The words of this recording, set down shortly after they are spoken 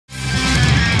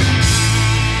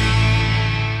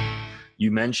You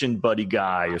mentioned Buddy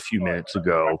Guy a few minutes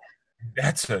ago.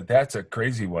 That's a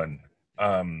crazy one.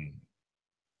 I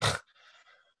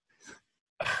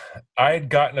had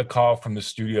gotten a call from the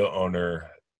studio owner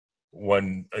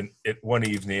one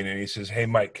evening, and he says, "Hey,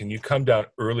 Mike, can you come down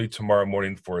early tomorrow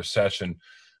morning for a session?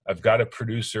 I've got a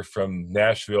producer from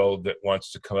Nashville that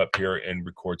wants to come up here and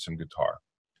record some guitar."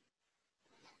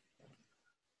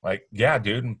 Like, yeah,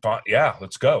 dude, yeah,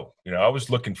 let's go. I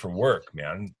was looking for work,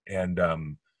 man, and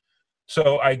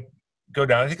so I go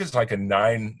down. I think it's like a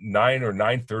 9 or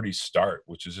 9:30 start,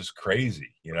 which is just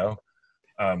crazy,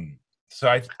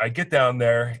 So I get down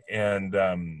there, and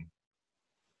I'm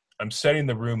setting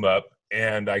the room up,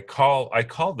 and I call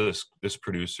this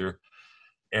producer,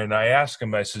 and I ask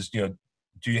him. I says, do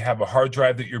you have a hard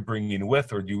drive that you're bringing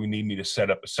with, or do you need me to set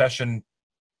up a session?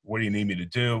 What do you need me to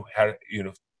do? How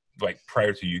like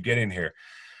prior to you getting here,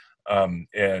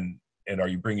 and are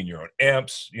you bringing your own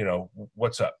amps?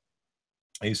 What's up?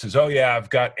 And he says, "Oh yeah, I've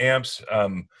got amps.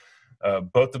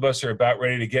 Both of us are about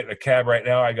ready to get in a cab right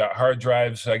now. I got hard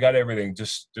drives. I got everything.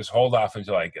 Just hold off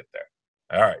until I get there."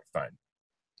 All right, fine.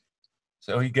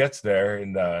 So he gets there,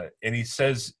 and he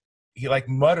says, he like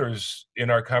mutters in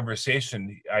our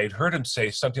conversation. I had heard him say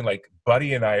something like,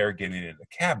 "Buddy and I are getting in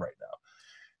a cab right now."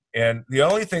 And the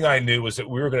only thing I knew was that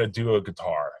we were going to do a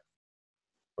guitar,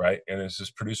 right? And it's this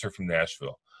producer from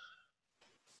Nashville.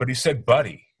 But he said,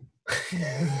 "Buddy."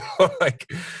 Like,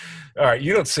 all right,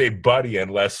 you don't say buddy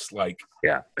unless like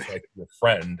your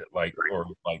friend, like, or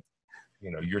like,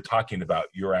 you're talking about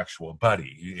your actual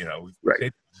buddy,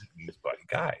 right? He's Buddy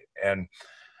Guy. And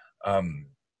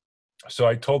so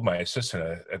I told my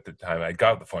assistant at the time, I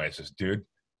got off the phone, I says, "Dude,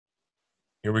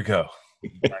 here we go.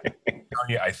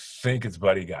 I think it's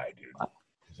Buddy Guy, dude."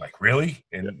 He's like, "Really?"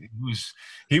 And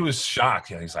he was shocked.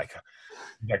 He's like,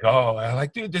 "Oh," I'm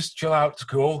like, "Dude, just chill out. It's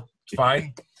cool. It's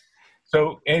fine."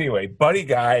 So anyway, Buddy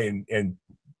Guy and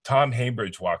Tom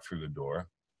Hambridge walk through the door.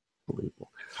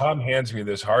 Tom hands me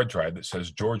this hard drive that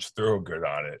says George Thorogood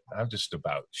on it. I'm just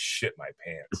about shit my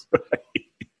pants.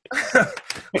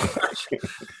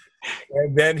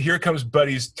 And then here comes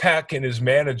Buddy's tech and his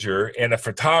manager and a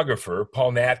photographer,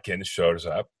 Paul Natkin, shows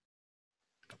up.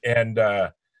 And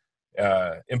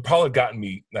Paul had gotten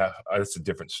me. That's a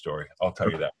different story. I'll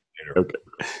tell you that later.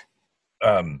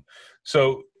 Okay.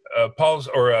 So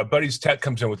Buddy's tech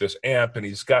comes in with this amp, and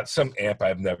he's got some amp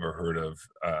I've never heard of,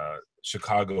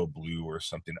 Chicago Blue or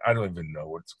something. I don't even know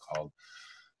what it's called.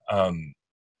 And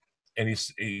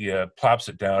he plops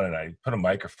it down, and I put a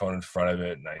microphone in front of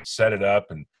it, and I set it up,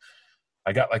 and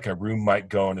I got like a room mic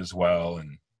going as well.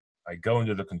 And I go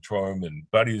into the control room, and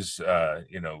Buddy's,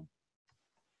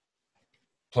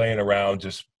 playing around,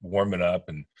 just warming up,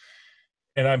 and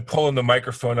I'm pulling the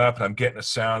microphone up, and I'm getting a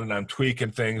sound, and I'm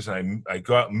tweaking things, and I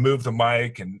go out and move the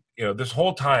mic, and this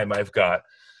whole time I've got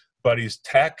Buddy's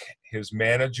tech, his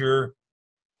manager,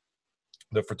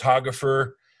 the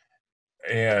photographer,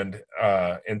 and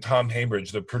Tom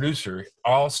Hambridge, the producer,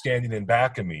 all standing in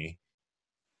back of me,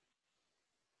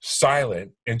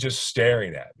 silent and just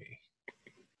staring at me.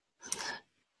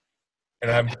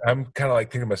 And I'm kind of like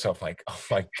thinking to myself, like, oh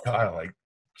my God, like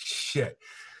shit,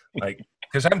 like,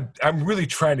 because I'm really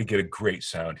trying to get a great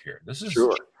sound here. This is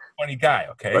Funny Guy,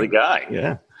 okay? Funny Guy,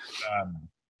 yeah.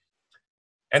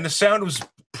 And the sound was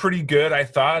pretty good, I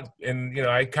thought. And,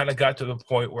 I kind of got to the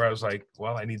point where I was like,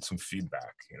 well, I need some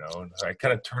feedback, And I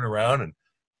kind of turn around, and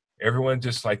everyone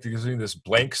just like gives me this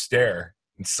blank stare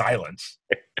in silence.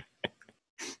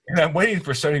 And I'm waiting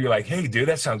for somebody to be like, "Hey, dude,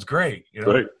 that sounds great."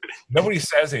 Right. Nobody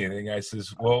says anything. I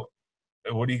says, "Well,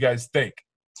 what do you guys think?"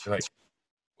 They're like,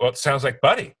 "Well, it sounds like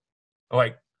Buddy." I'm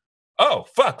like, "Oh,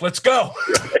 fuck, let's go."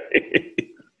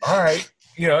 All right.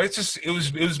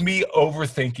 It was me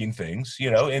overthinking things,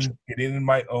 and getting in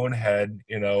my own head,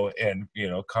 and,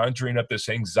 conjuring up this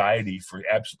anxiety for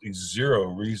absolutely zero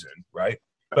reason. Right.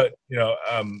 But,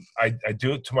 I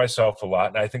do it to myself a lot.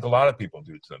 And I think a lot of people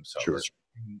do it to themselves. Sure.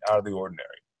 Out of the ordinary.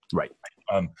 Right.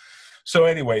 So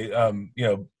anyway,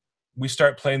 we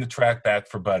start playing the track back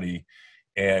for Buddy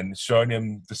and showing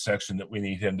him the section that we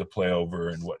need him to play over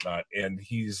and whatnot. And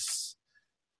he's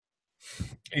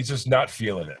just not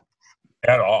feeling it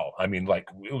at all. I mean, like,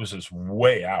 it was just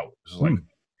way out. It was like,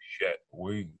 shit,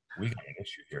 we got an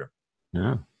issue here.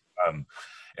 Yeah.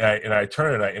 And I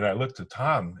turn and I looked at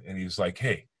Tom, and he's like,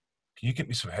 "Hey, can you get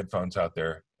me some headphones out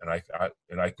there? And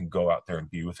I can go out there and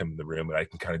be with him in the room, and I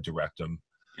can kind of direct him."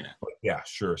 Yeah,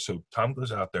 sure. So Tom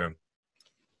goes out there,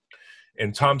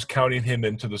 and Tom's counting him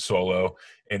into the solo,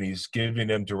 and he's giving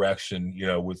him direction,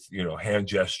 with, hand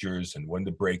gestures and when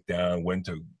to break down, when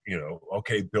to,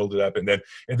 okay, build it up. And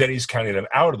then he's counting him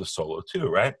out of the solo too,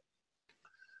 right?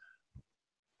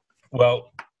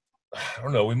 Well, I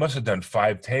don't know. We must have done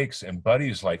 5 takes, and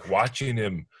Buddy's like watching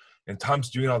him, and Tom's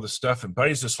doing all this stuff, and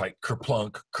Buddy's just like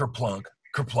kerplunk, kerplunk,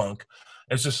 kerplunk.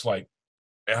 It's just like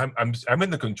I'm in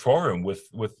the control room with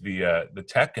the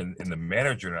tech and the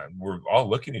manager, and we're all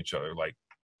looking at each other like,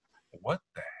 what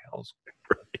the hell's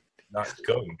not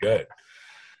going good?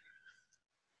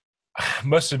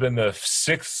 Must have been the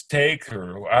 6th take,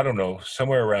 or I don't know,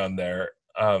 somewhere around there.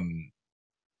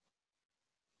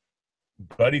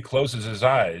 Buddy closes his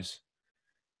eyes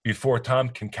before Tom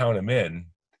can count him in,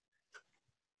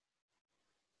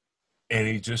 and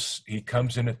he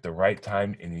comes in at the right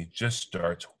time, and he just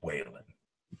starts wailing.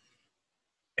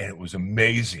 And it was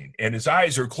amazing. And his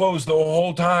eyes are closed the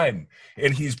whole time.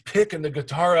 And he's picking the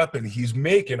guitar up, and he's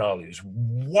making all these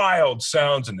wild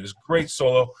sounds and this great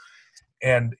solo.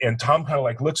 And Tom kind of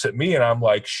like looks at me, and I'm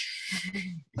like, shh.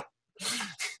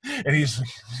 And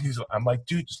I'm like,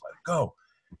 dude, just let it go.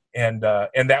 And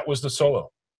that was the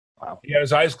solo. Wow. He had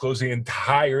his eyes closed the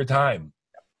entire time.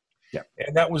 Yeah.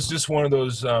 And that was just one of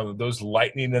those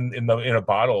lightning in a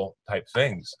bottle type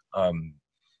things.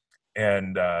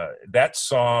 And that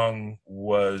song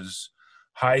was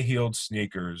High Heeled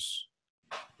Sneakers,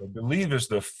 I believe, is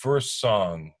the first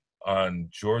song on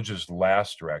George's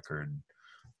last record.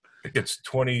 I think it's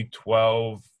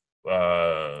 2012,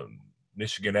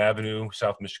 Michigan Avenue,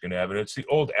 South Michigan Avenue. It's the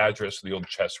old address of the old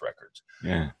Chess Records.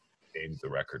 Yeah. Named the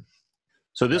record.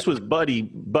 So this was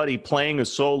Buddy playing a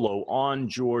solo on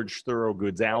George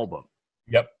Thorogood's album.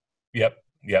 Yep.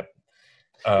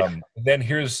 Then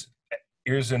here's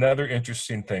another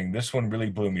interesting thing. This one really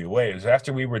blew me away. Is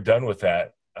after we were done with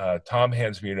that, Tom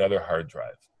hands me another hard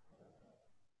drive,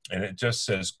 and it just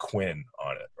says Quinn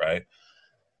on it, right?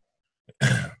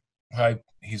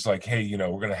 He's like, hey,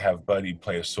 we're gonna have Buddy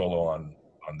play a solo on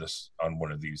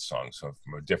one of these songs from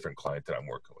a different client that I'm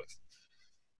working with.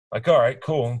 Like, all right,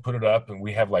 cool, and put it up, and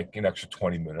we have like an extra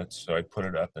 20 minutes, so I put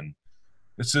it up, and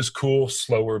it's this cool,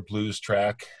 slower blues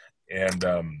track, and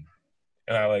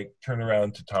I like turn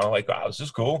around to Tom, like, wow, this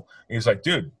is cool. And he's like,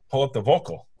 dude, pull up the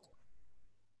vocal.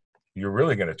 You're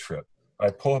really gonna trip. I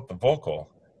pull up the vocal,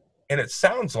 and it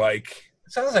sounds like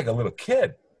a little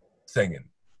kid singing.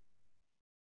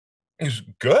 It's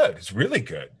good. It's really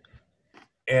good.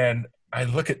 And I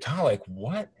look at Tom like,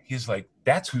 what? He's like,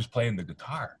 that's who's playing the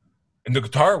guitar. And the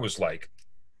guitar was like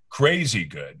crazy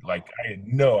good. Like, I had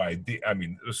no idea. I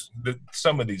mean,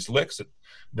 some of these licks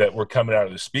that were coming out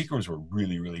of the speakers were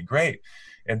really, really great.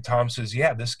 And Tom says,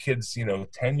 yeah, this kid's,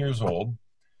 10 years old.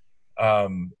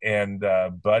 And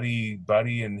Buddy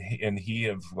and he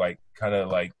have like kind of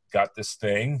like got this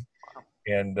thing.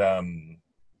 And,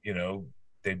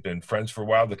 they've been friends for a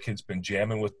while. The kid's been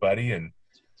jamming with Buddy, and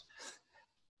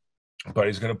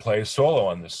Buddy's going to play a solo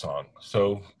on this song.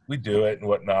 So we do it and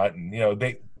whatnot. And,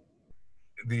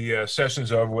 the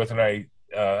session's over with, and I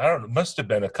don't know, it must have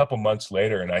been a couple months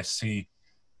later, and I see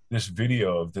this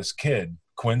video of this kid,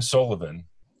 Quinn Sullivan.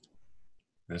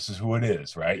 This is who it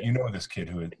is, right? You know this kid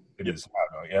who it is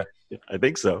now, don't you? Yeah, I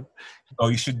think so. Oh,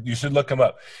 you should look him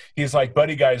up. He's like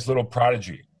Buddy Guy's little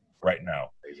prodigy right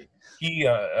now.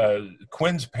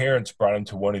 Quinn's parents brought him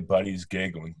to one of Buddy's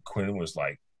gig when Quinn was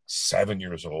like 7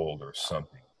 years old or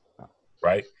something,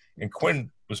 right? And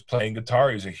Quinn was playing guitar.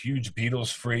 He's a huge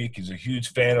Beatles freak. He's a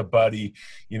huge fan of Buddy.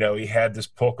 He had this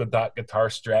polka dot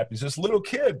guitar strap. He's this little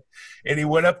kid. And he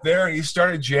went up there and he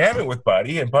started jamming with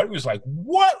Buddy. And Buddy was like,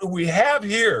 what do we have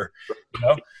here?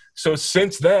 So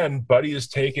since then, Buddy has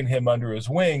taken him under his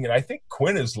wing. And I think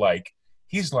Quinn is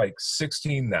he's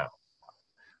 16 now.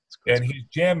 And he's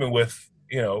jamming with,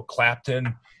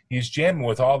 Clapton. He's jamming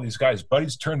with all these guys.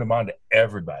 Buddy's turned him on to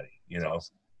everybody,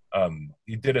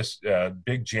 He did a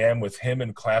big jam with him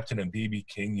and Clapton and B.B.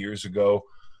 King years ago.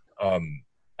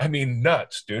 I mean,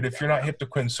 nuts, dude. If you're not hip to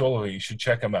Quinn Sullivan, you should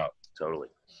check him out. Totally.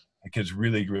 The kid's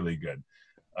really, really good.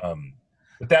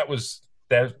 But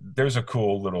there's a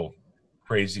cool little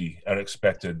crazy,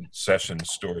 unexpected session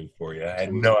story for you. I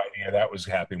had no idea that was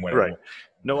happening when right.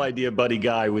 No idea Buddy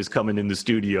Guy was coming in the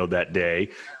studio that day.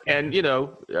 And,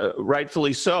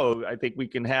 rightfully so. I think we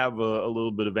can have a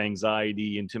little bit of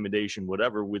anxiety, intimidation,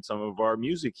 whatever, with some of our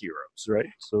music heroes, right?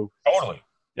 So totally.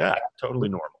 Yeah, totally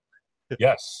normal.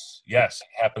 Yes.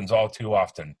 Happens all too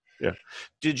often. Yeah.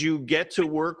 Did you get to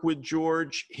work with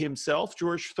George himself,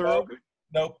 George Thorogood?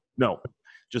 Nope. No.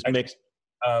 Just mixed.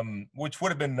 Which would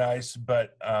have been nice,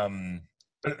 but at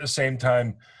the same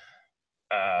time,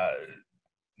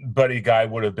 Buddy Guy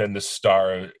would have been the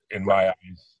star in my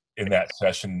eyes in that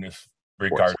session, if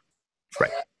regard. Right.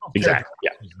 Exactly.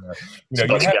 Yeah. You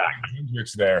had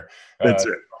Hendrix there. That's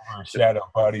it. Shadow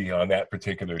Buddy on that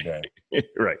particular day.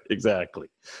 Right. Exactly.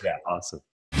 Yeah. Awesome.